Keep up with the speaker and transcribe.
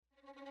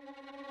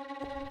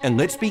And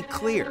let's be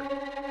clear,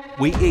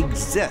 we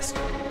exist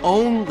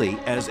only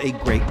as a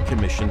Great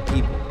Commission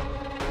people.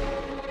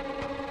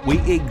 We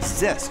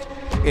exist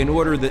in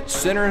order that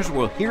sinners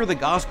will hear the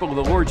gospel of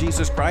the Lord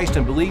Jesus Christ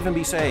and believe and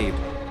be saved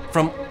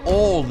from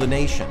all the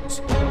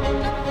nations.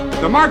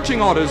 The marching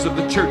orders of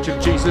the Church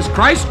of Jesus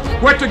Christ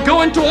were to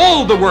go into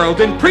all the world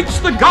and preach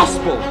the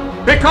gospel,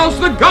 because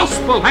the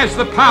gospel has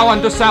the power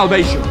unto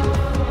salvation.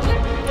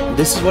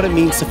 This is what it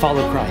means to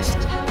follow Christ.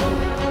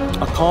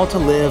 A call to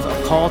live,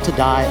 a call to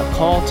die, a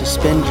call to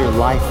spend your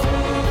life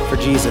for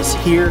Jesus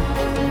here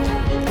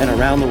and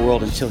around the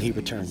world until he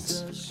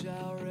returns.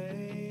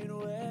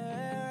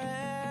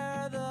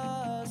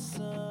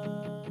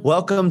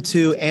 Welcome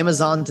to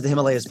Amazon to the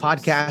Himalayas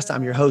podcast.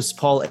 I'm your host,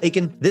 Paul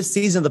Aiken. This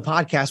season of the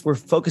podcast, we're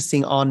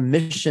focusing on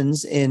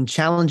missions in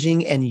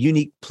challenging and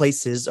unique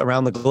places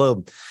around the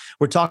globe.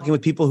 We're talking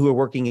with people who are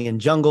working in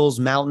jungles,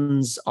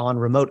 mountains, on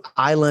remote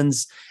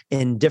islands,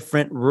 in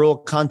different rural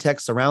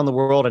contexts around the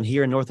world and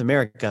here in North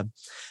America.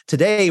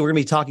 Today, we're going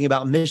to be talking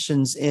about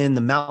missions in the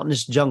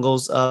mountainous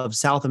jungles of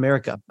South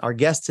America. Our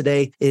guest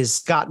today is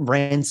Scott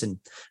Branson.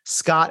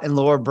 Scott and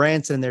Laura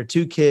Branson and their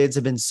two kids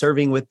have been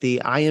serving with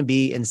the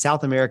IMB in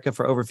South America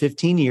for over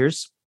 15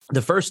 years.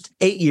 The first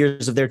 8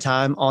 years of their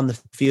time on the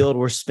field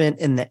were spent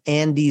in the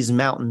Andes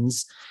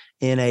Mountains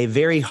in a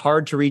very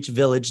hard-to-reach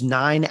village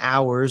 9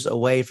 hours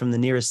away from the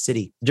nearest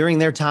city. During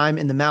their time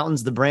in the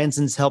mountains, the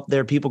Bransons helped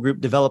their people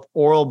group develop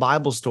oral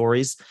Bible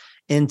stories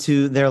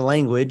into their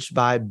language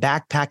by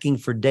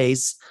backpacking for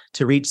days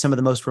to reach some of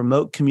the most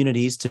remote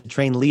communities to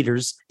train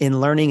leaders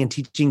in learning and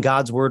teaching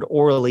God's word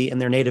orally in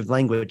their native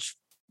language.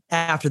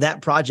 After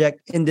that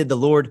project ended, the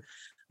Lord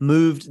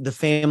moved the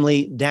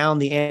family down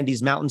the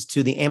Andes Mountains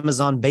to the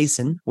Amazon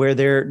basin, where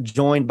they're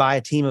joined by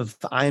a team of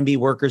IMB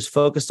workers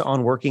focused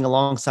on working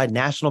alongside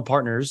national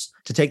partners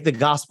to take the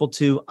gospel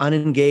to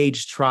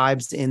unengaged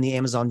tribes in the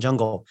Amazon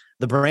jungle.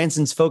 The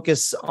Bransons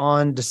focus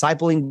on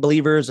discipling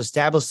believers,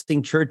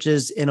 establishing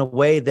churches in a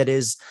way that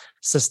is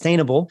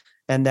sustainable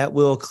and that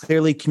will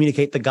clearly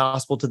communicate the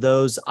gospel to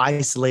those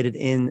isolated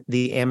in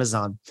the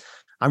Amazon.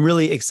 I'm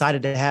really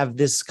excited to have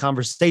this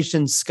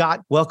conversation.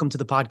 Scott, welcome to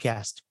the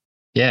podcast.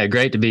 Yeah,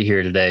 great to be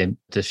here today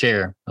to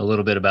share a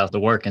little bit about the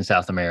work in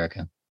South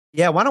America.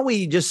 Yeah, why don't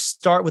we just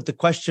start with the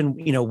question,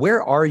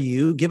 where are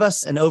you? Give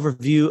us an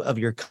overview of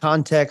your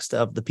context,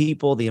 of the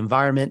people, the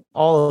environment,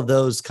 all of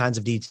those kinds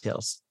of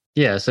details.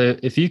 Yeah, so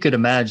if you could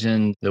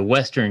imagine the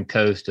western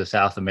coast of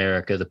South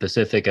America, the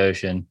Pacific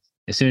Ocean,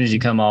 as soon as you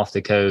come off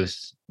the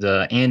coast,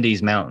 the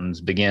Andes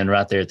Mountains begin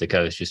right there at the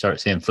coast. You start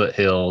seeing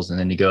foothills, and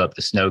then you go up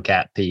to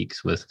snow-capped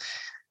peaks with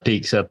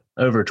peaks up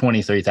over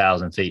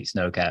 23,000 feet,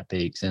 snow-capped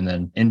peaks, and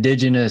then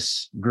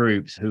indigenous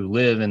groups who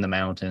live in the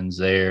mountains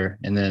there.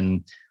 And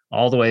then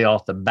all the way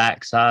off the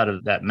backside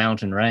of that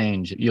mountain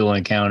range, you'll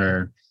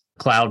encounter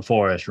cloud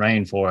forest,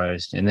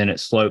 rainforest, and then it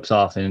slopes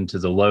off into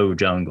the low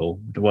jungle,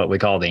 what we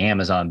call the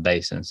Amazon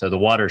basin. So the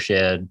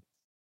watershed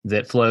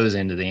that flows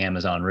into the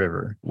Amazon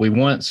River. We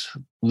once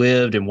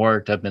lived and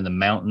worked up in the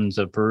mountains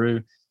of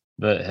Peru,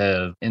 but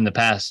have in the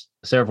past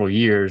several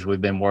years,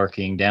 we've been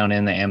working down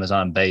in the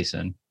Amazon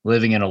basin,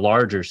 living in a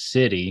larger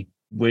city,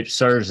 which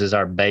serves as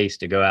our base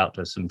to go out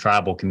to some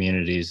tribal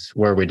communities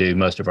where we do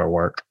most of our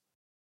work.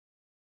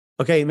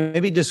 Okay,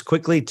 maybe just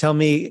quickly tell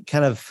me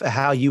kind of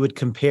how you would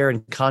compare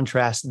and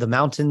contrast the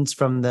mountains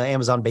from the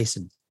Amazon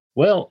basin.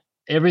 Well,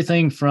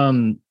 everything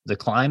from the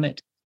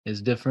climate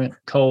is different.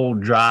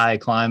 Cold, dry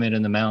climate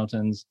in the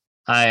mountains,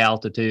 high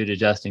altitude,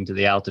 adjusting to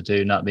the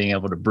altitude, not being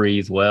able to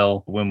breathe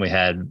well. When we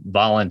had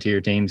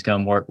volunteer teams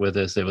come work with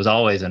us, it was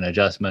always an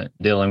adjustment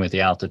dealing with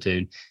the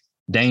altitude.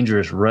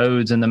 Dangerous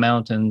roads in the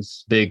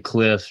mountains, big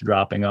cliffs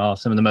dropping off,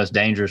 some of the most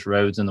dangerous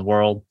roads in the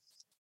world.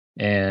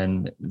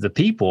 And the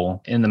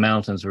people in the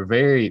mountains were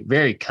very,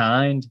 very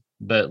kind,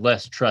 but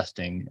less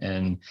trusting.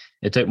 And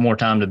it took more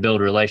time to build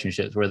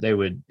relationships where they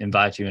would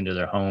invite you into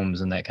their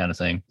homes and that kind of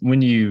thing.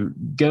 When you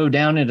go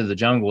down into the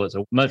jungle, it's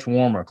a much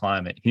warmer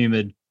climate,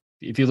 humid.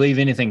 If you leave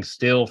anything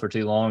still for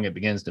too long, it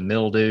begins to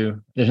mildew.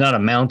 There's not a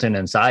mountain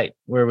in sight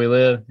where we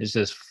live. It's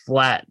just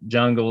flat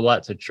jungle,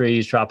 lots of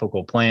trees,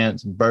 tropical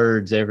plants,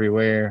 birds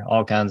everywhere,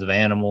 all kinds of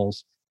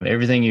animals,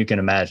 everything you can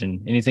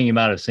imagine. Anything you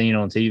might have seen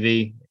on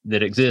TV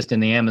that exists in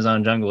the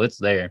Amazon jungle, it's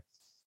there.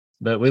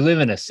 But we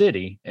live in a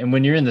city, and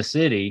when you're in the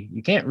city,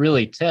 you can't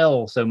really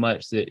tell so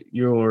much that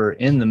you're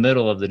in the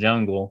middle of the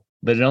jungle,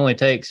 but it only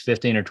takes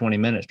 15 or 20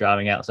 minutes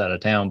driving outside of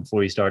town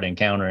before you start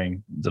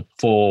encountering the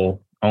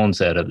full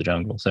onset of the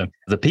jungle. So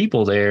the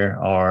people there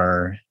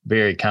are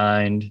very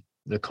kind.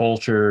 The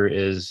culture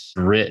is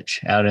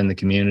rich out in the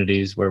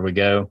communities where we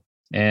go,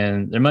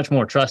 and they're much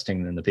more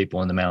trusting than the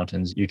people in the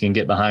mountains. You can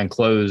get behind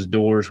closed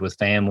doors with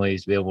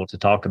families to be able to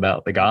talk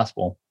about the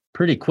gospel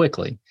pretty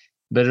quickly.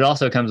 But it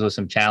also comes with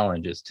some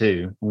challenges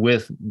too.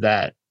 With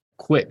that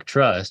quick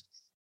trust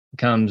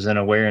comes an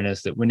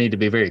awareness that we need to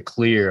be very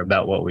clear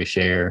about what we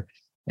share,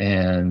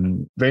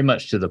 and very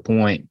much to the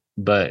point,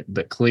 but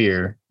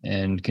clear,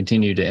 and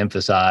continue to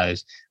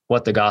emphasize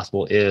what the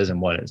gospel is and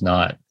what it's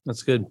not.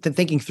 That's good.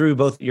 Thinking through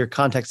both your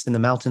context in the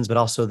mountains, but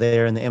also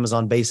there in the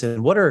Amazon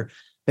basin, what are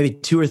maybe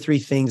 2 or 3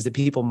 things that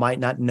people might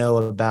not know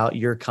about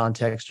your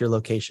context, your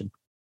location?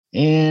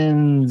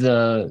 In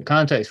the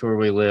context where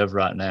we live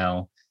right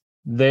now,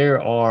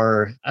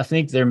 I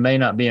think there may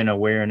not be an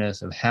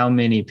awareness of how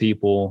many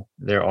people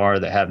there are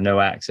that have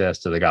no access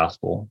to the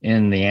gospel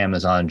in the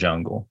Amazon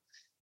jungle.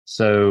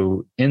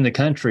 So in the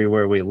country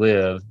where we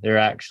live, there are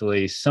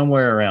actually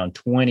somewhere around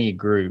 20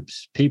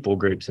 people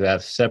groups who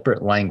have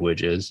separate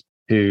languages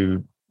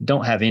who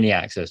don't have any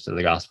access to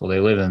the gospel. They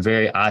live in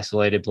very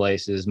isolated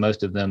places.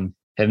 Most of them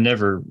have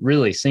never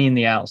really seen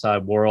the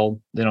outside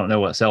world. They don't know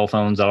what cell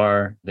phones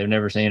are. They've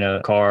never seen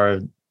a car.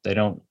 They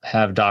don't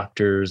have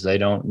doctors. They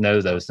don't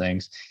know those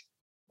things.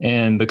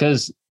 And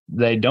because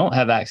they don't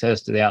have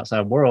access to the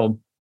outside world,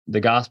 the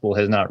gospel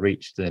has not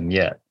reached them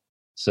yet.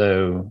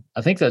 So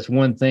I think that's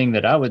one thing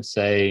that I would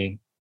say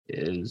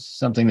is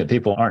something that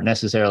people aren't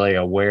necessarily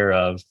aware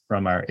of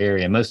from our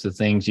area. Most of the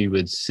things you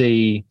would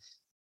see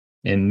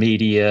in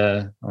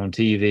media, on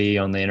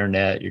TV, on the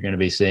internet, you're going to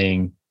be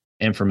seeing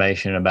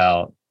information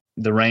about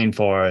the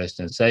rainforest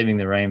and saving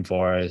the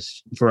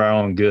rainforest for our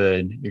own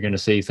good. You're going to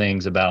see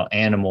things about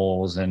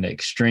animals and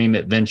extreme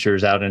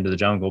adventures out into the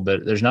jungle,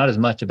 but there's not as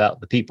much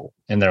about the people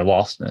and their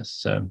lostness.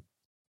 So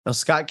now,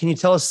 Scott, can you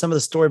tell us some of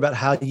the story about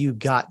how you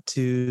got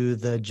to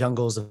the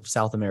jungles of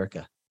South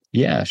America?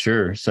 Yeah,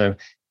 sure. So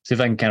see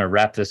if I can kind of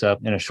wrap this up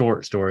in a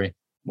short story.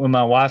 When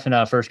my wife and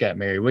I first got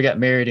married, we got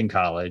married in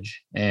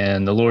college,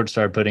 and the Lord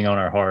started putting on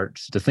our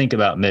hearts to think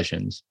about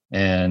missions.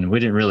 And we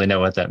didn't really know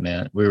what that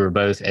meant. We were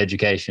both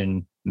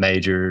education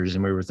majors,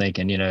 and we were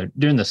thinking,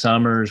 during the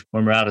summers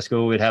when we're out of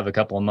school, we'd have a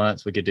couple of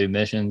months we could do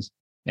missions.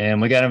 And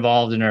we got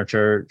involved in our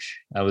church.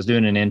 I was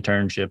doing an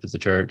internship at the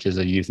church as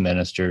a youth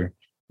minister,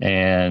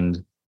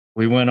 and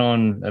we went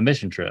on a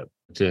mission trip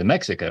to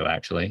Mexico,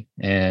 actually.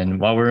 And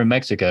while we were in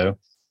Mexico,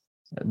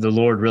 the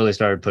Lord really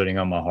started putting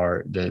on my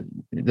heart that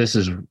this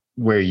is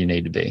where you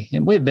need to be.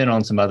 And we've been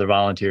on some other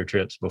volunteer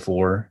trips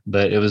before,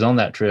 but it was on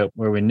that trip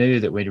where we knew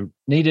that we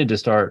needed to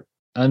start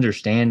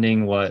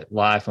understanding what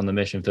life on the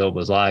mission field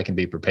was like and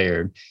be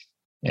prepared.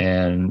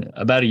 And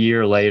about a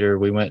year later,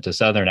 we went to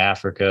Southern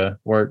Africa,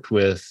 worked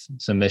with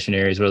some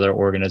missionaries with our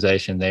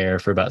organization there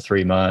for about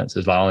 3 months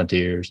as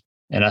volunteers.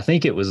 And I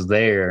think it was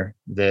there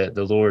that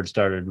the Lord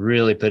started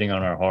really putting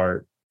on our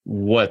heart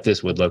what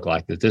this would look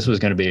like, that this was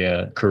going to be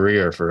a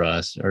career for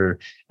us or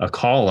a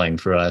calling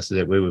for us,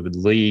 that we would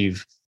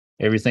leave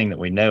everything that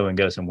we know and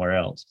go somewhere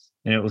else.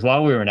 And it was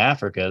while we were in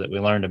Africa that we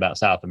learned about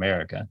South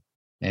America.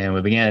 And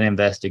we began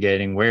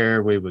investigating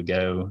where we would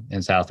go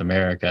in South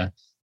America.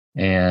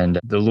 And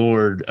the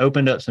Lord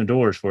opened up some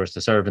doors for us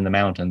to serve in the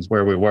mountains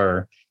where we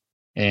were.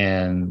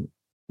 And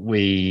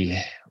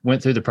we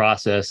went through the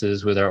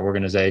processes with our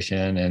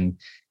organization and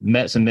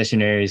met some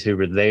missionaries who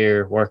were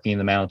there working in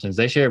the mountains.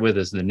 They shared with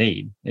us the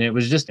need. And it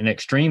was just an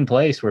extreme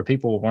place where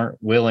people weren't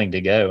willing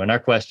to go. And our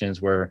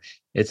questions were,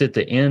 it's at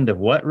the end of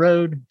what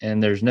road?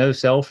 And there's no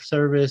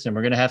self-service, and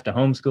we're going to have to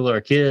homeschool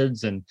our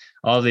kids, and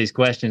all these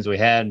questions we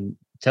had. And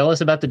tell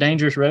us about the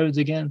dangerous roads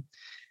again.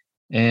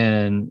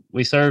 And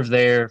we served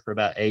there for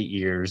about 8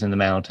 years in the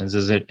mountains. It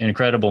was an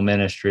incredible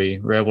ministry.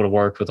 We were able to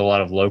work with a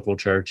lot of local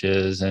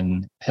churches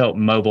and help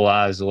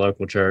mobilize the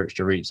local church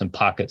to reach some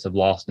pockets of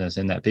lostness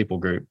in that people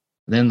group.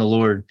 Then the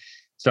Lord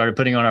started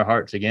putting on our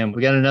hearts again,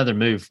 we got another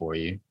move for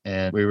you.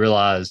 And we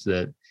realized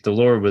that the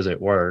Lord was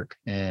at work.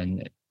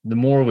 And the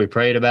more we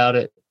prayed about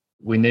it,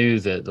 we knew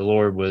that the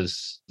Lord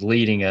was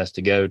leading us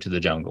to go to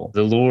the jungle.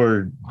 The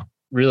Lord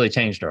really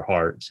changed our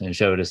hearts and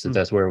showed us that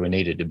that's where we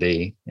needed to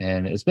be.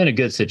 And it's been a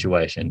good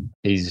situation.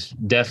 He's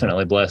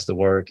definitely blessed the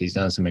work. He's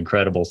done some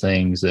incredible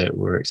things that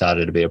we're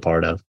excited to be a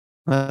part of.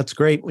 That's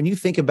great. When you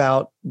think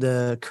about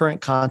the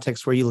current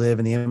context where you live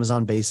in the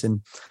Amazon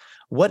basin,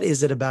 what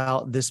is it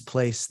about this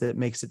place that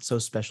makes it so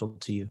special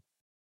to you?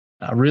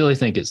 I really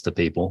think it's the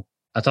people.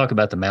 I talk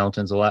about the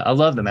mountains a lot. I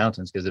love the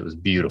mountains because it was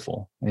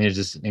beautiful. I mean, it's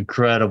just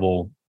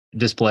incredible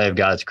display of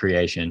God's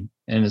creation.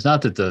 And it's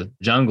not that the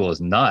jungle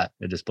is not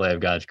a display of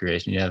God's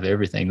creation. You have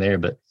everything there,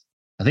 but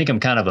I think I'm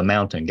kind of a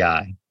mountain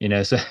guy,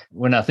 so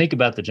when I think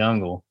about the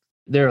jungle,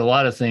 there are a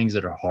lot of things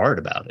that are hard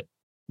about it,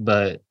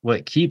 but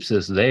what keeps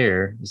us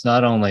there is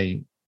not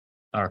only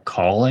our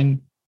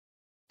calling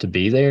to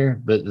be there,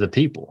 but the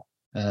people.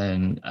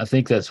 And I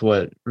think that's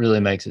what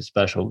really makes it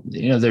special.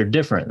 They're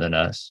different than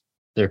us.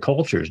 Their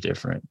culture is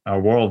different.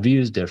 Our worldview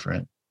is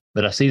different.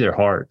 But I see their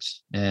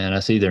hearts, and I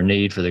see their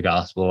need for the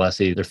gospel. I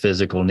see their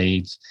physical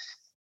needs,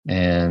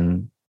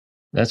 and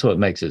that's what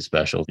makes it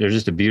special. They're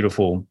just a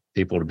beautiful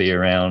people to be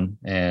around.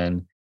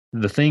 And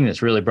the thing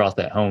that's really brought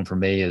that home for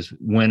me is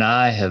when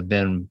I have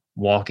been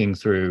walking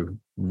through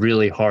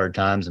really hard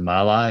times in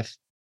my life,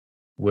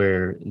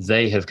 where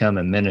they have come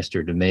and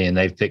ministered to me, and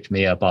they've picked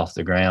me up off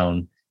the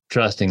ground,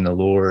 trusting the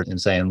Lord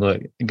and saying,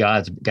 look,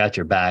 God's got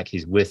your back.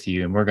 He's with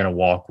you, and we're going to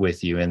walk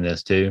with you in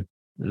this too.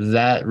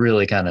 That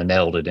really kind of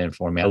nailed it in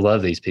for me. I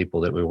love these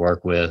people that we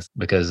work with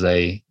because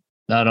they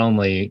not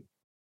only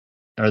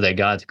are they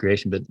God's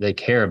creation, but they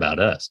care about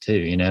us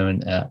too,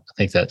 and I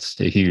think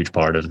that's a huge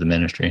part of the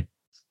ministry.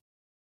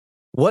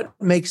 What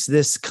makes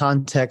this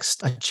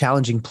context a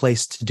challenging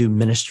place to do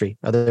ministry?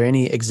 Are there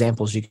any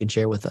examples you can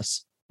share with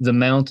us? The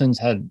mountains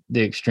had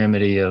the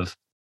extremity of,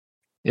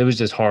 it was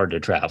just hard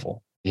to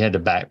travel. You had to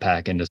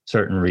backpack into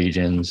certain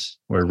regions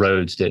where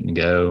roads didn't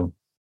go.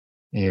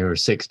 You were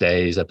 6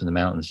 days up in the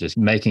mountains, just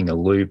making a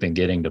loop and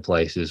getting to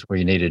places where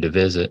you needed to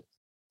visit.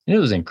 And it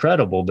was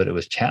incredible, but it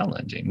was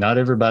challenging. Not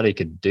everybody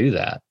could do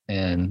that.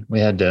 And we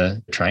had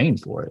to train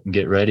for it and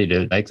get ready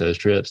to make those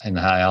trips in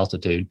the high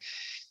altitude.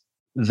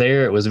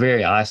 There, it was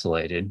very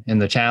isolated.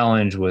 And the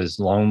challenge was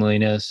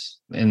loneliness.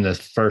 In the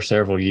first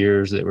several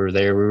years that we were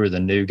there, we were the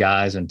new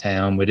guys in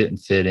town. We didn't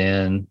fit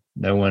in.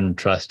 No one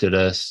trusted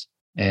us.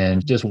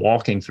 And just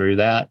walking through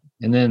that.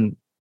 And then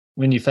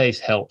when you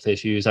face health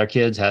issues, our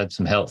kids had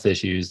some health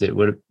issues that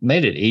would have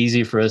made it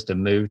easy for us to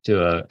move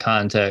to a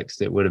context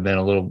that would have been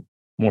a little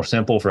more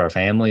simple for our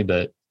family.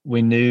 But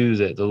we knew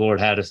that the Lord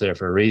had us there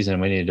for a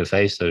reason. We needed to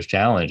face those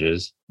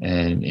challenges.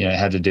 And, it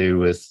had to do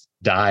with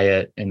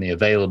diet and the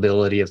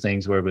availability of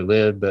things where we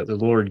lived. But the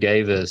Lord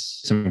gave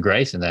us some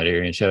grace in that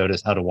area and showed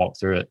us how to walk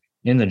through it.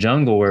 In the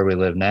jungle where we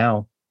live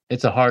now,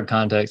 it's a hard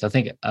context. I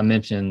think I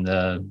mentioned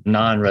the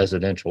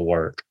non-residential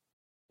work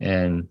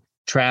and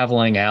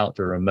traveling out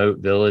to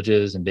remote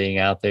villages and being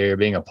out there,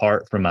 being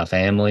apart from my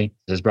family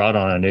has brought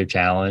on a new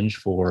challenge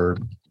for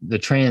the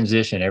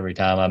transition every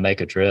time I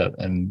make a trip.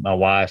 And my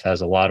wife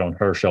has a lot on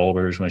her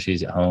shoulders when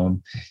she's at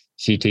home.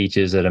 She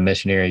teaches at a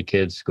missionary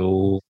kids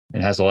school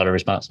and has a lot of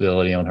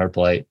responsibility on her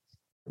plate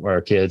where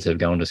our kids have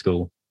gone to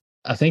school.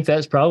 I think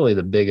that's probably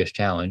the biggest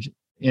challenge.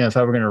 If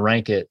I were going to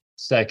rank it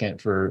second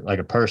for like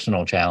a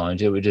personal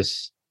challenge, it would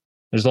just,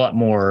 there's a lot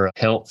more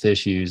health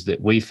issues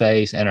that we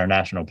face and our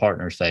national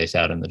partners face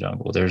out in the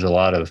jungle. There's a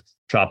lot of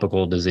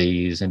tropical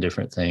disease and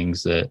different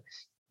things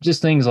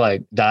things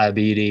like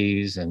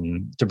diabetes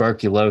and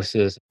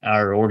tuberculosis.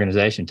 Our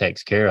organization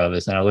takes care of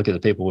us. And I look at the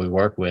people we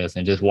work with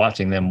and just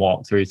watching them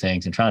walk through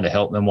things and trying to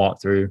help them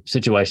walk through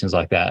situations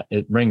like that.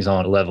 It brings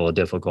on a level of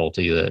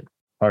difficulty that's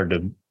hard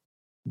to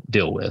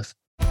deal with.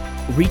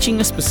 Reaching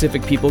a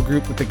specific people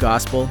group with the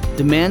gospel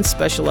demands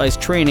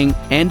specialized training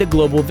and a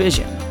global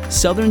vision.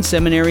 Southern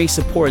Seminary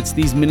supports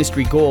these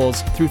ministry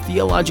goals through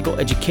theological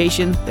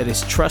education that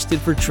is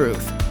trusted for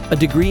truth. A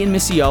degree in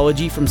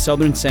missiology from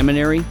Southern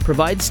Seminary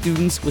provides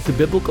students with the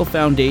biblical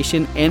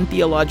foundation and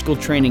theological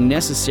training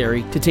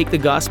necessary to take the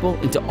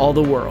gospel into all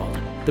the world.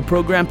 The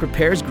program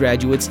prepares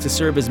graduates to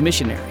serve as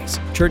missionaries,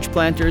 church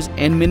planters,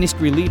 and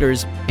ministry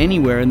leaders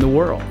anywhere in the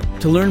world.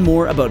 To learn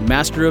more about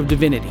Master of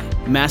Divinity,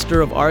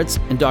 Master of Arts,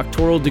 and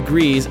doctoral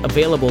degrees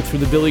available through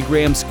the Billy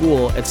Graham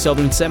School at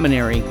Southern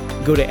Seminary,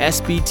 go to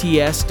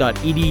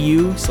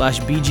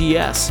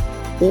sbts.edu/BGS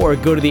or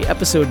go to the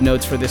episode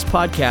notes for this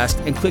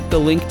podcast and click the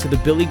link to the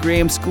Billy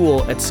Graham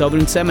School at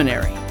Southern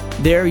Seminary.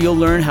 There, you'll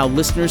learn how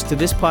listeners to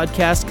this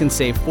podcast can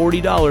save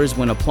 $40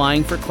 when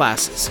applying for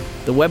classes.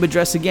 The web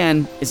address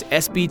again is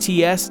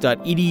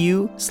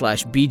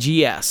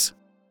sbts.edu/BGS.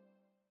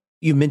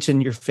 You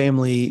mentioned your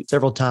family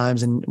several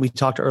times, and we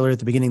talked earlier at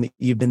the beginning that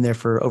you've been there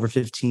for over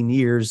 15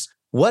 years.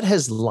 What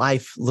has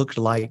life looked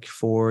like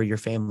for your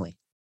family?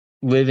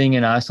 Living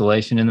in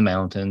isolation in the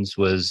mountains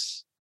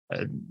was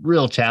a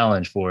real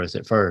challenge for us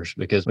at first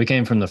because we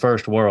came from the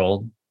first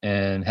world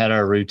and had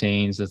our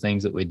routines, the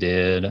things that we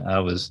did. I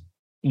was,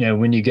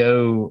 when you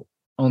go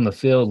on the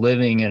field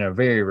living in a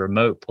very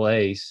remote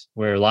place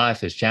where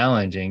life is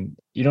challenging,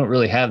 you don't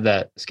really have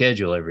that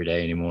schedule every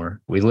day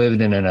anymore. We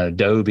lived in an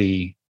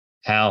adobe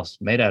house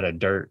made out of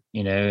dirt,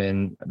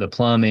 and the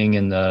plumbing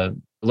and the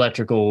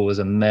electrical was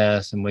a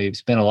mess. And we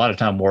spent a lot of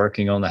time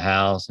working on the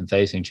house and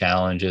facing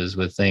challenges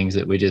with things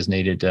that we just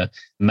needed to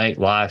make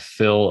life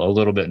feel a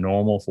little bit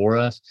normal for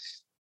us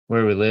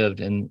where we lived.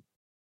 And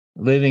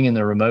living in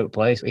the remote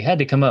place, we had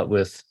to come up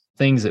with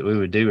things that we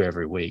would do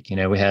every week.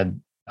 We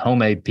had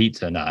homemade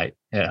pizza night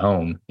at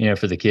home,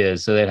 for the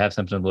kids. So they'd have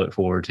something to look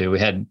forward to. We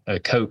had a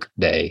Coke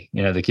day.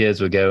 The kids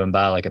would go and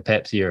buy like a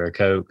Pepsi or a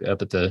Coke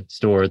up at the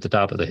store at the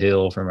top of the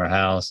hill from our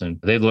house. And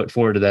they'd look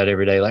forward to that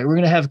every day. Like, we're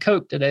going to have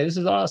Coke today. This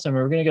is awesome.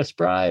 Or we're going to get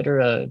Sprite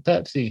or a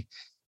Pepsi.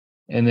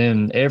 And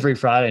then every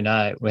Friday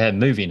night, we had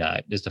movie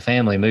night, just a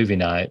family movie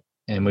night.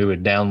 And we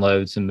would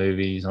download some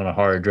movies on a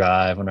hard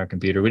drive on our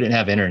computer. We didn't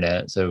have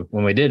internet. So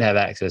when we did have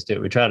access to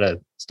it, we tried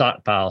to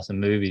stockpile some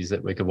movies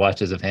that we could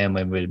watch as a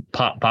family. We'd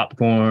pop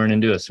popcorn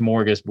and do a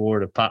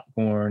smorgasbord of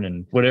popcorn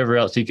and whatever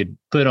else you could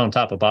put on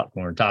top of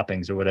popcorn,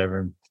 toppings or whatever,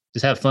 and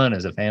just have fun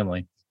as a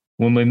family.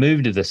 When we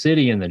moved to the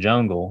city in the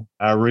jungle,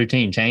 our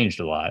routine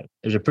changed a lot.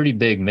 There's a pretty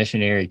big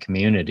missionary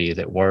community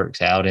that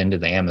works out into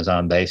the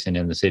Amazon basin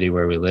in the city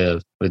where we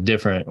live with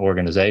different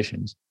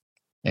organizations.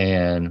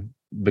 And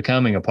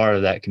becoming a part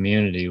of that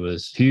community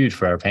was huge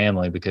for our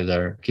family because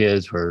our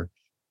kids were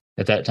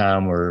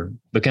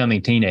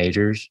becoming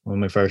teenagers when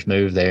we first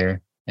moved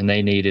there, and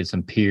they needed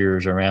some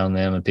peers around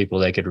them and people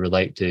they could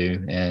relate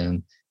to.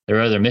 And there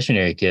were other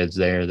missionary kids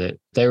there that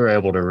they were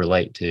able to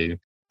relate to.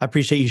 I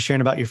appreciate you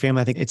sharing about your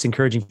family. I think it's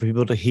encouraging for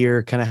people to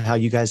hear kind of how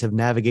you guys have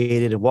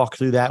navigated and walked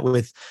through that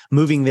with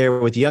moving there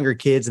with younger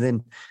kids. And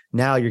then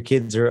now your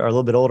kids are a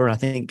little bit older. And I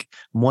think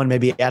one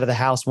maybe out of the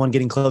house, one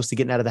getting close to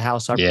getting out of the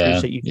house. So I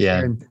appreciate you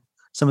sharing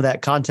some of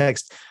that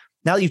context.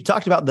 Now that you've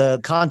talked about the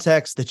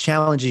context, the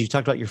challenges, you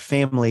talked about your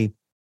family,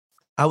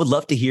 I would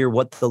love to hear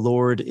what the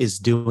Lord is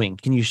doing.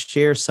 Can you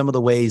share some of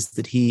the ways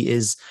that he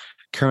is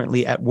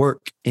currently at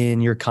work in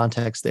your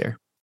context there?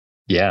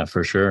 Yeah,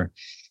 for sure.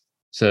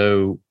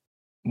 So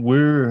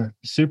we're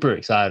super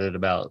excited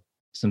about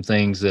some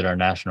things that our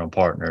national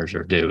partners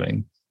are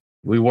doing.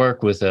 We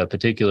work with a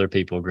particular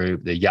people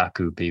group, the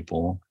Yaku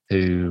people,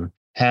 who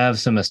have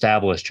some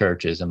established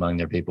churches among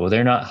their people.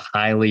 They're not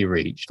highly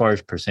reached. As far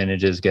as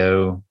percentages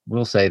go,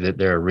 we'll say that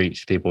they're a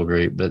reached people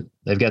group, but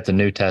they've got the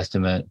New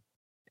Testament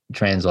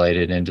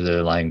translated into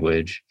their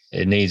language.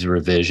 It needs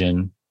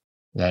revision.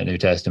 That New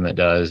Testament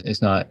does.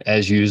 It's not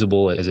as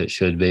usable as it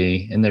should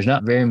be. And there's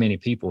not very many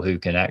people who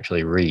can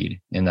actually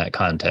read in that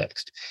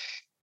context.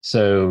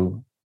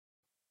 So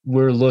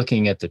we're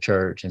looking at the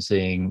church and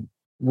seeing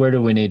where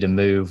do we need to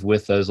move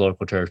with those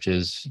local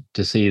churches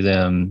to see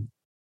them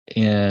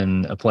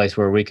in a place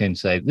where we can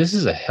say, this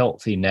is a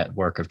healthy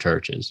network of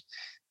churches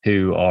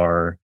who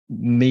are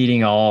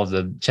meeting all of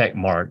the check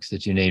marks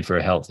that you need for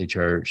a healthy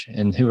church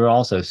and who are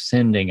also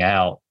sending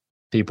out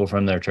people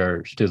from their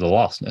church to the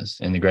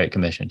lostness in the Great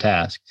Commission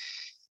task.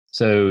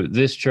 So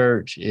this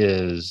church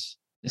is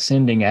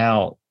sending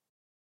out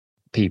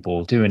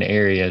people to an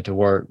area to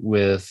work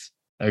with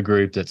a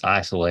group that's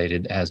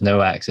isolated, has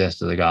no access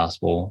to the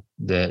gospel,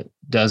 that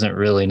doesn't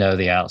really know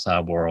the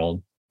outside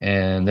world.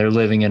 And they're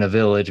living in a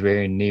village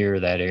very near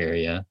that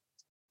area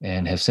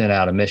and have sent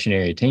out a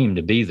missionary team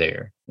to be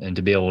there and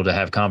to be able to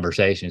have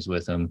conversations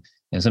with them.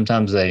 And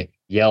sometimes they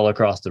yell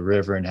across the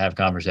river and have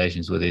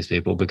conversations with these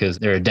people because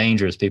they're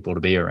dangerous people to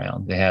be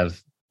around. They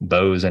have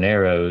bows and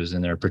arrows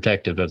and they're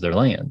protective of their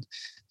land.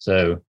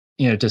 So,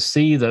 to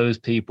see those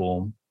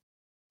people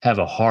have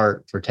a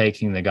heart for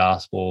taking the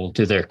gospel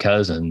to their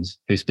cousins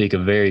who speak a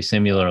very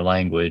similar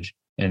language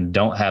and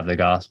don't have the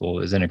gospel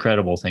is an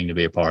incredible thing to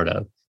be a part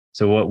of.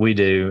 So what we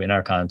do in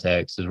our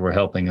context is we're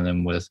helping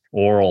them with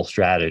oral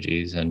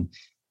strategies and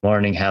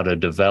learning how to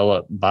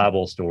develop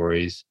Bible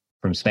stories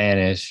from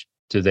Spanish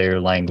to their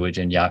language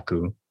in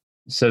Yaku.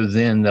 So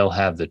then they'll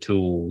have the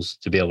tools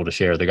to be able to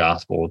share the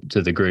gospel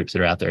to the groups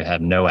that are out there that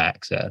have no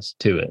access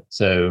to it.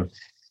 So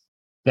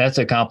that's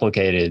a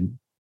complicated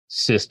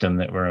system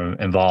that we're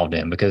involved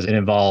in because it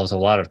involves a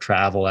lot of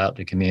travel out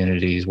to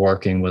communities,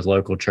 working with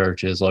local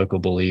churches, local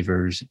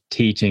believers,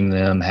 teaching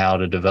them how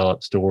to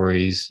develop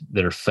stories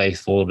that are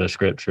faithful to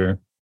Scripture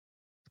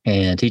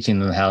and teaching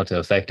them how to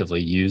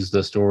effectively use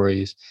the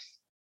stories.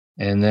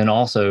 And then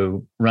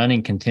also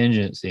running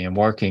contingency and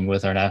working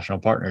with our national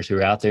partners who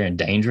are out there in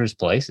dangerous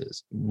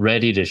places,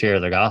 ready to share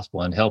the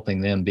gospel and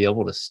helping them be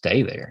able to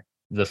stay there.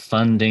 The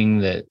funding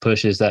that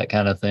pushes that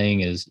kind of thing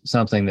is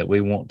something that we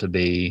want to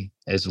be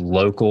as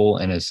local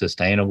and as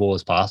sustainable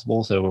as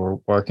possible. So we're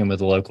working with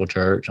the local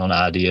church on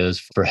ideas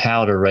for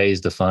how to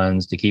raise the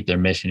funds to keep their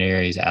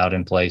missionaries out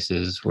in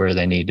places where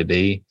they need to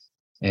be.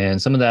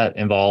 And some of that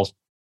involves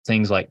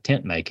things like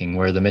tent making,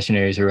 where the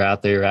missionaries who are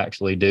out there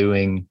actually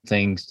doing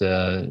things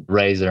to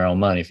raise their own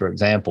money. For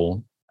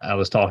example, I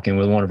was talking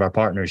with one of our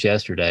partners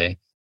yesterday,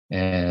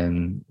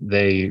 and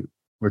they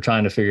were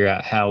trying to figure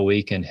out how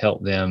we can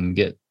help them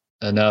get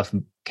enough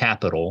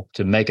capital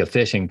to make a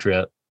fishing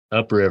trip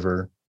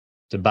upriver,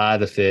 to buy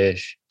the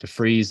fish, to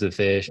freeze the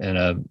fish in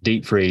a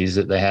deep freeze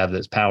that they have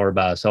that's powered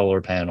by a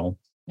solar panel,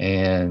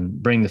 and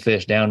bring the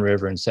fish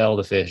downriver and sell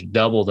the fish,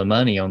 double the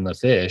money on the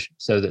fish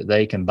so that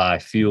they can buy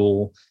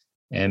fuel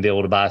and be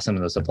able to buy some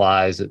of the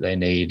supplies that they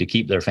need to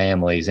keep their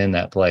families in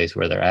that place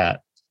where they're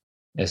at.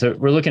 And so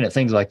we're looking at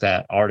things like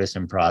that,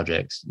 artisan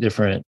projects,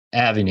 different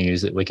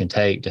avenues that we can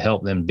take to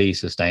help them be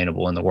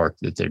sustainable in the work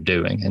that they're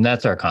doing. And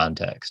that's our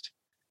context.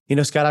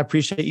 Scott, I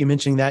appreciate you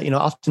mentioning that.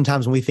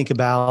 Oftentimes when we think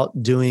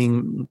about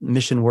doing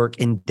mission work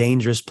in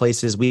dangerous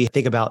places, we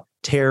think about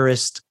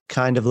terrorist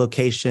kind of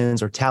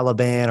locations or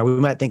Taliban, or we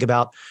might think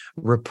about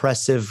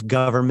repressive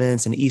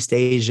governments in East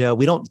Asia.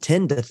 We don't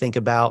tend to think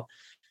about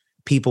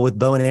people with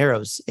bow and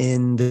arrows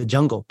in the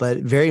jungle, but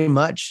very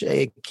much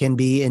it can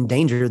be in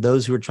danger,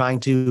 those who are trying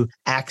to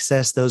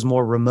access those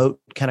more remote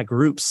kind of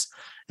groups.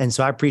 And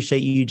so I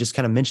appreciate you just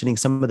kind of mentioning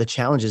some of the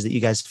challenges that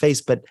you guys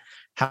face, but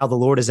how the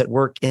Lord is at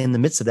work in the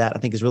midst of that, I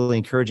think is really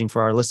encouraging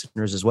for our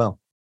listeners as well.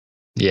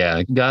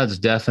 Yeah, God's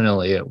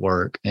definitely at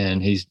work,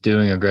 and he's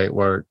doing a great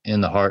work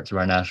in the hearts of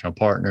our national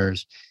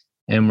partners.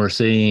 And we're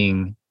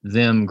seeing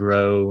them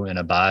grow and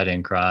abide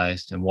in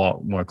Christ and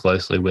walk more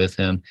closely with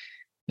him,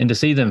 and to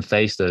see them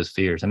face those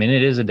fears. I mean,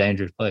 it is a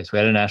dangerous place. We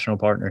had a national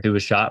partner who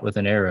was shot with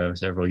an arrow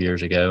several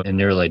years ago and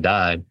nearly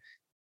died.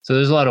 So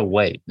there's a lot of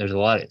weight. There's a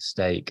lot at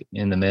stake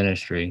in the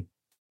ministry,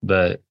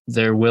 but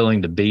they're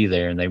willing to be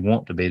there and they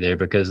want to be there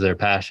because their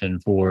passion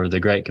for the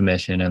Great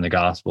Commission and the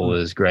gospel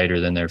is greater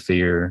than their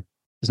fear.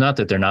 It's not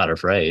that they're not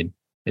afraid.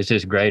 It's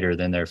just greater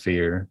than their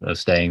fear of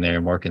staying there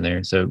and working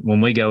there. So when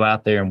we go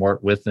out there and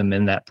work with them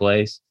in that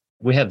place,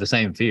 we have the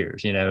same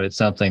fears. It's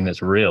something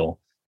that's real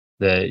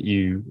that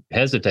you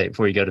hesitate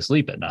before you go to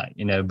sleep at night,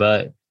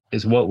 but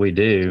it's what we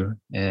do.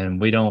 And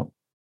we don't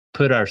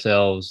put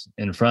ourselves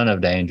in front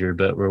of danger,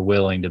 but we're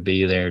willing to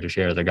be there to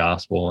share the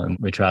gospel. And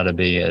we try to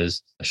be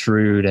as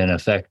shrewd and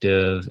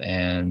effective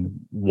and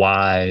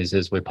wise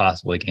as we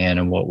possibly can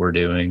in what we're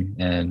doing,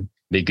 and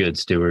be good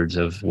stewards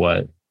of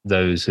what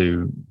those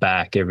who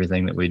back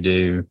everything that we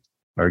do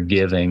are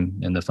giving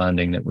and the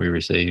funding that we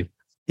receive.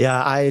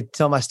 Yeah, I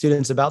tell my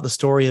students about the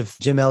story of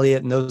Jim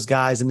Elliot and those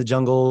guys in the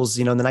jungles,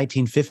 in the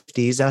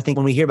 1950s. And I think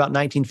when we hear about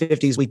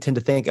 1950s, we tend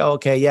to think, oh,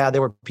 okay, yeah,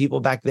 there were people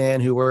back then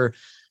who were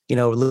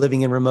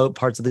living in remote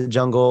parts of the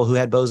jungle who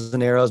had bows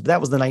and arrows, but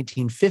that was the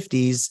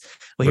 1950s.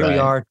 Well, here we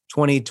are,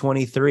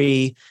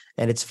 2023,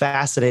 and it's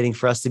fascinating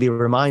for us to be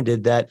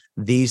reminded that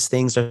these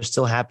things are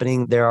still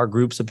happening. There are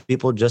groups of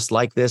people just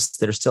like this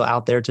that are still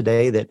out there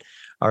today that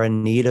are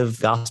in need of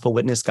gospel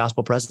witness,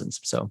 gospel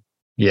presence. So,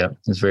 yeah,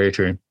 it's very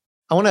true.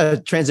 I want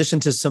to transition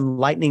to some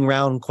lightning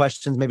round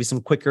questions, maybe some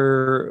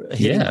quicker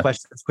hitting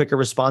questions, quicker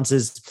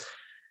responses.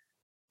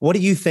 What do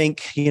you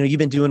think? You've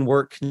been doing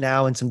work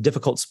now in some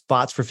difficult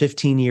spots for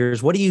 15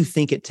 years. What do you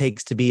think it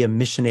takes to be a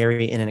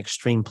missionary in an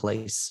extreme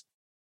place?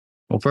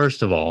 Well,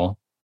 first of all,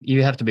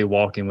 you have to be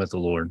walking with the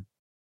Lord.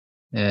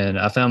 And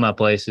I found my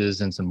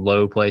places in some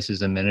low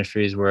places in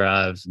ministries where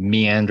I've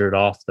meandered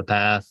off the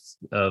path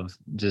of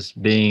just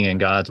being in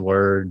God's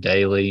word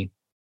daily.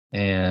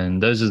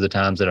 And those are the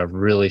times that I've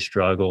really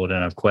struggled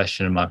and I've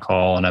questioned my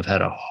call, and I've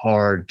had a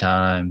hard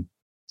time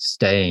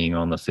staying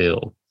on the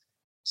field.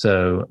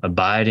 So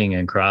abiding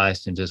in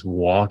Christ and just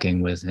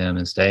walking with him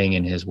and staying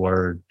in his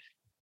word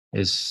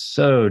is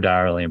so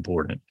direly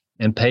important.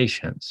 And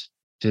patience,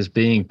 just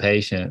being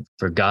patient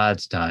for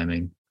God's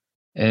timing.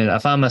 And I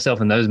find myself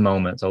in those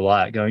moments a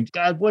lot going,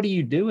 God, what are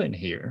you doing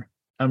here?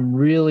 I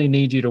really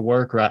need you to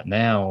work right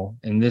now.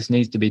 And this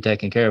needs to be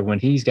taken care of, when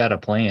he's got a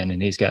plan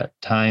and he's got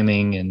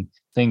timing and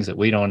things that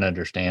we don't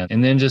understand.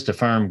 And then just a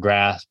firm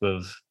grasp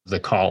of the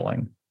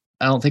calling.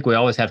 I don't think we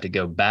always have to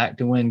go back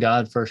to when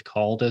God first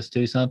called us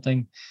to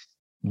something,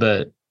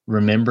 but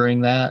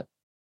remembering that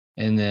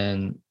and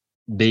then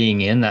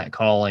being in that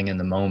calling in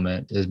the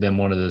moment has been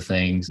one of the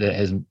things that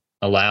has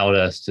allowed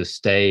us to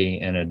stay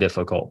in a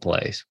difficult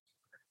place.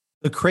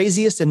 The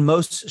craziest and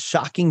most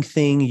shocking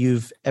thing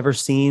you've ever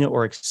seen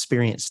or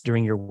experienced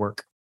during your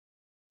work?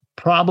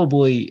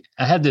 Probably,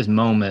 I had this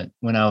moment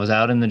when I was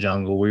out in the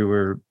jungle.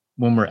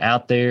 When we're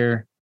out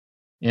there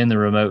in the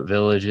remote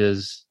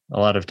villages, a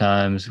lot of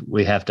times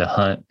we have to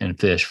hunt and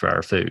fish for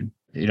our food.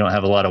 You don't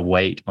have a lot of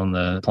weight on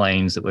the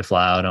planes that we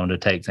fly out on to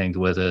take things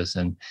with us.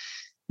 And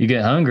you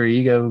get hungry,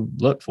 you go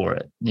look for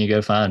it. You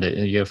go find it.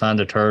 You go find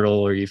a turtle,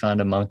 or you find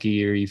a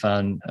monkey, or you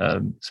find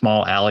a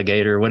small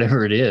alligator,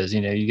 whatever it is.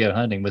 You go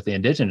hunting with the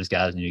indigenous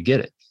guys and you get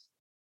it.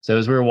 So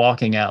as we were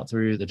walking out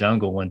through the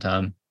jungle one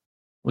time,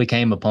 we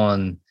came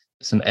upon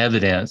some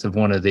evidence of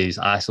one of these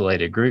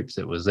isolated groups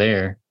that was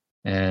there,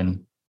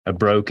 and a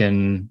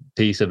broken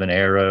piece of an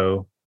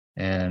arrow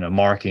and a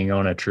marking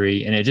on a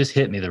tree. And it just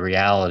hit me, the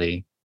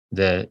reality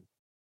that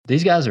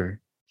these guys are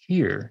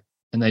here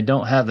and they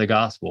don't have the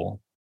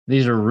gospel.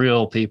 These are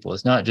real people.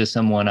 It's not just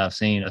someone I've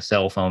seen a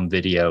cell phone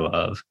video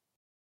of.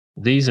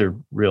 These are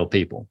real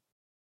people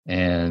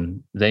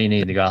and they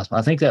need the gospel.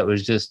 I think that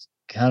was just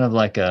kind of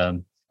like I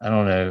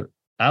don't know.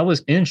 I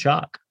was in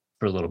shock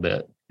for a little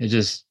bit.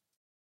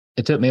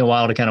 It took me a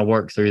while to kind of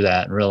work through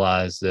that and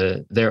realize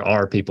that there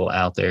are people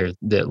out there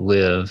that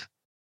live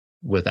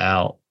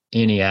without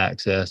any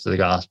access to the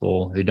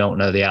gospel, who don't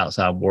know the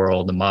outside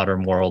world, the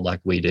modern world like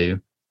we do.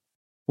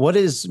 What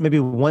is maybe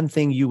one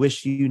thing you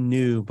wish you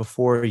knew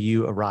before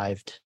you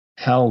arrived?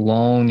 How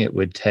long it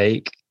would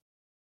take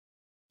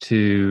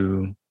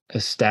to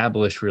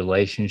establish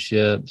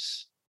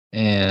relationships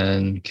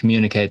and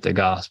communicate the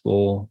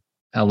gospel,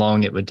 how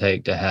long it would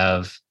take to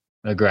have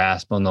a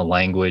grasp on the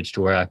language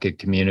to where I could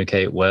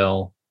communicate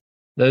well.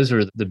 Those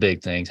are the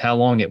big things, how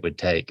long it would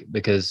take,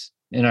 because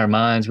in our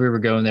minds, we were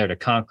going there to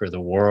conquer the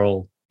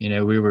world.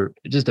 We were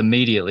just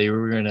immediately, we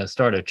were going to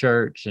start a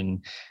church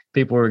and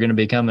people were going to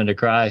be coming to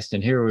Christ.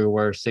 And here we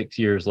were 6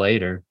 years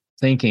later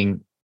thinking,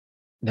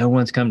 no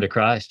one's come to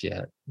Christ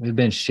yet. We've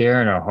been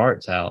sharing our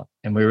hearts out.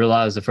 And we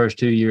realized the first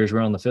 2 years we're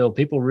on the field,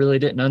 people really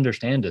didn't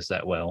understand us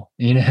that well,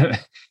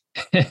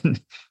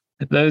 and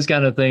those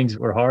kind of things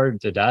were hard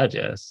to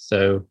digest.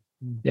 So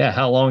yeah,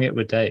 how long it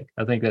would take.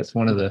 I think that's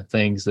one of the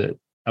things that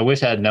I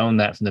wish I had known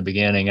that from the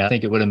beginning. I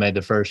think it would have made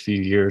the first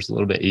few years a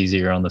little bit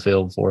easier on the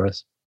field for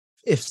us.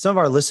 If some of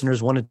our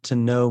listeners wanted to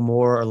know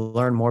more or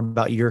learn more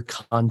about your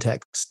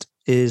context,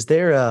 is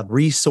there a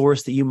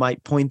resource that you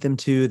might point them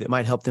to that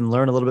might help them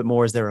learn a little bit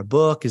more? Is there a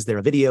book? Is there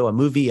a video, a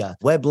movie, a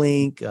web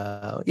link?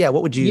 What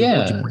would you?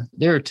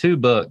 There are 2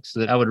 books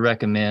that I would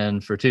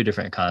recommend for 2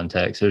 different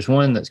contexts. There's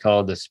one that's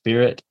called The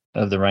Spirit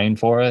of the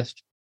Rainforest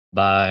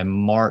by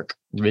Mark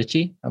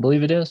Ritchie, I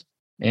believe it is.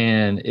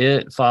 And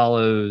it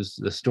follows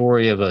the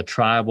story of a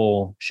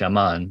tribal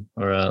shaman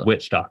or a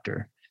witch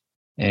doctor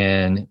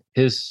and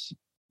his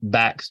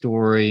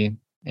backstory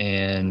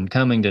and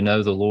coming to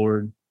know the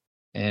Lord.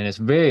 And it's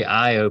very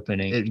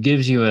eye-opening. It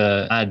gives you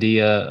an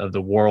idea of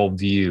the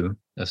worldview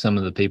of some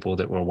of the people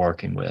that we're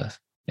working with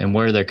and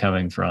where they're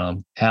coming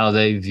from, how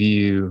they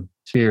view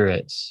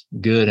spirits,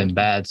 good and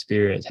bad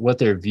spirits, what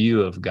their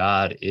view of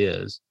God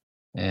is.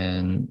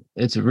 And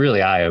it's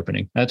really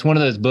eye-opening. That's one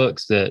of those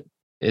books that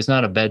it's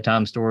not a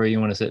bedtime story you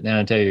want to sit down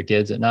and tell your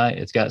kids at night.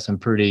 It's got some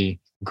pretty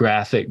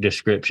graphic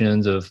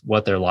descriptions of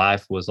what their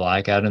life was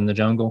like out in the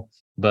jungle,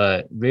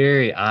 but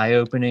very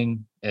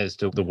eye-opening as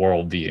to the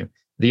worldview.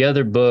 The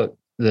other book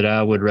that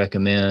I would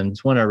recommend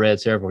is one I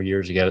read several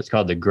years ago. It's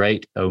called The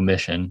Great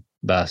Omission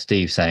by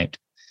Steve Saint.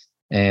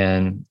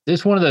 And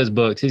it's one of those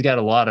books. He's got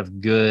a lot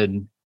of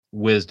good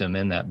wisdom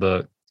in that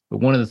book. But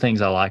one of the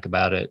things I like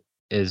about it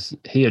is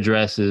he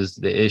addresses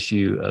the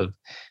issue of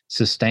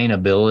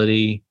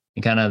sustainability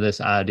and kind of this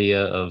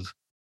idea of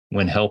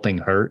when helping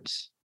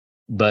hurts,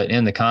 but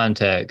in the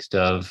context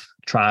of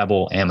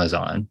tribal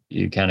Amazon.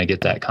 You kind of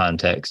get that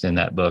context in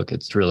that book.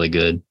 It's really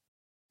good.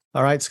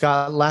 All right,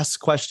 Scott, last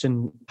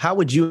question. How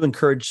would you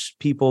encourage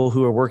people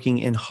who are working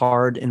in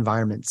hard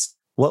environments?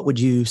 What would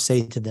you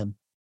say to them?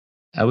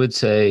 I would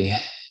say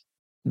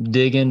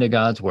dig into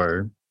God's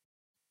word,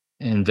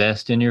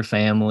 invest in your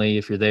family.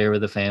 If you're there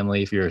with a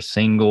family, if you're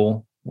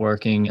single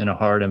working in a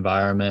hard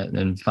environment,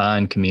 then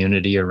find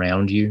community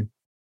around you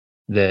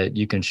that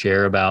you can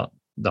share about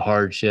the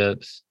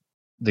hardships,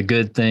 the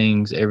good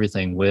things,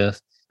 everything with,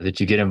 that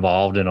you get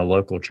involved in a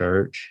local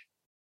church,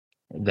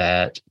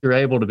 that you're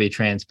able to be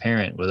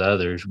transparent with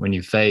others when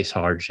you face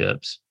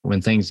hardships,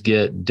 when things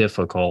get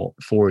difficult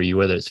for you,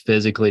 whether it's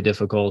physically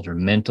difficult or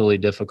mentally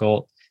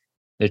difficult,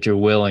 that you're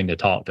willing to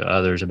talk to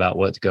others about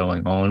what's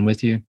going on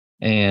with you,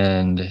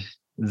 and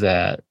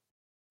that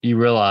you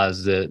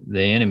realize that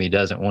the enemy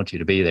doesn't want you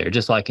to be there.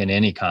 Just like in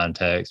any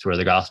context where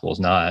the gospel is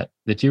not,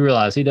 that you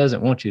realize he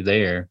doesn't want you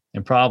there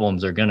and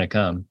problems are going to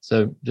come.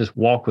 So just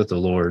walk with the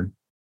Lord.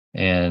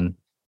 And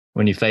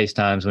when you face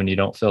times when you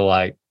don't feel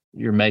like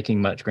you're making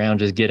much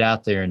ground, just get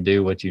out there and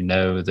do what you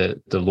know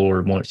that the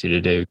Lord wants you to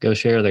do. Go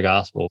share the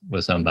gospel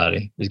with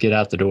somebody. Just get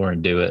out the door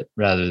and do it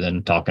rather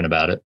than talking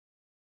about it.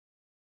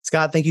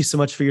 Scott, thank you so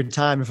much for your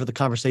time and for the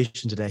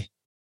conversation today.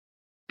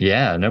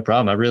 Yeah, no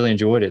problem. I really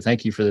enjoyed it.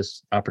 Thank you for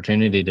this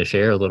opportunity to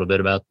share a little bit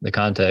about the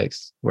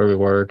context, where we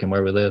work and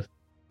where we live.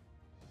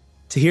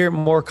 To hear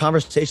more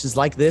conversations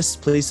like this,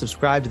 please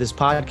subscribe to this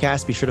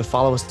podcast. Be sure to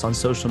follow us on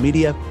social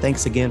media.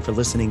 Thanks again for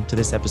listening to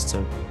this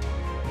episode.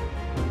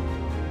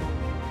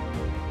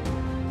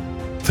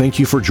 Thank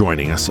you for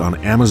joining us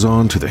on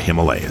Amazon to the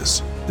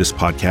Himalayas. This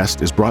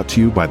podcast is brought to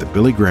you by the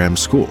Billy Graham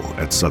School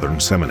at Southern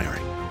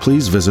Seminary.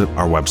 Please visit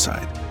our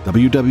website,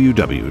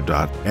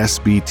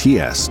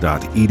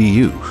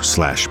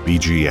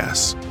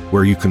 www.sbts.edu/BGS,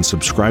 where you can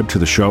subscribe to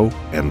the show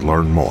and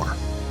learn more.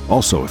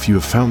 Also, if you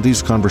have found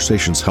these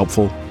conversations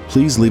helpful,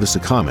 please leave us a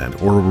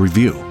comment or a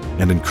review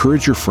and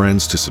encourage your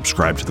friends to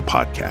subscribe to the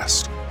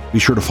podcast. Be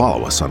sure to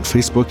follow us on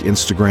Facebook,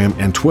 Instagram,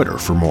 and Twitter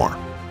for more.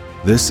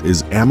 This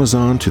is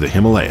Amazon to the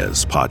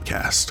Himalayas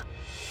podcast.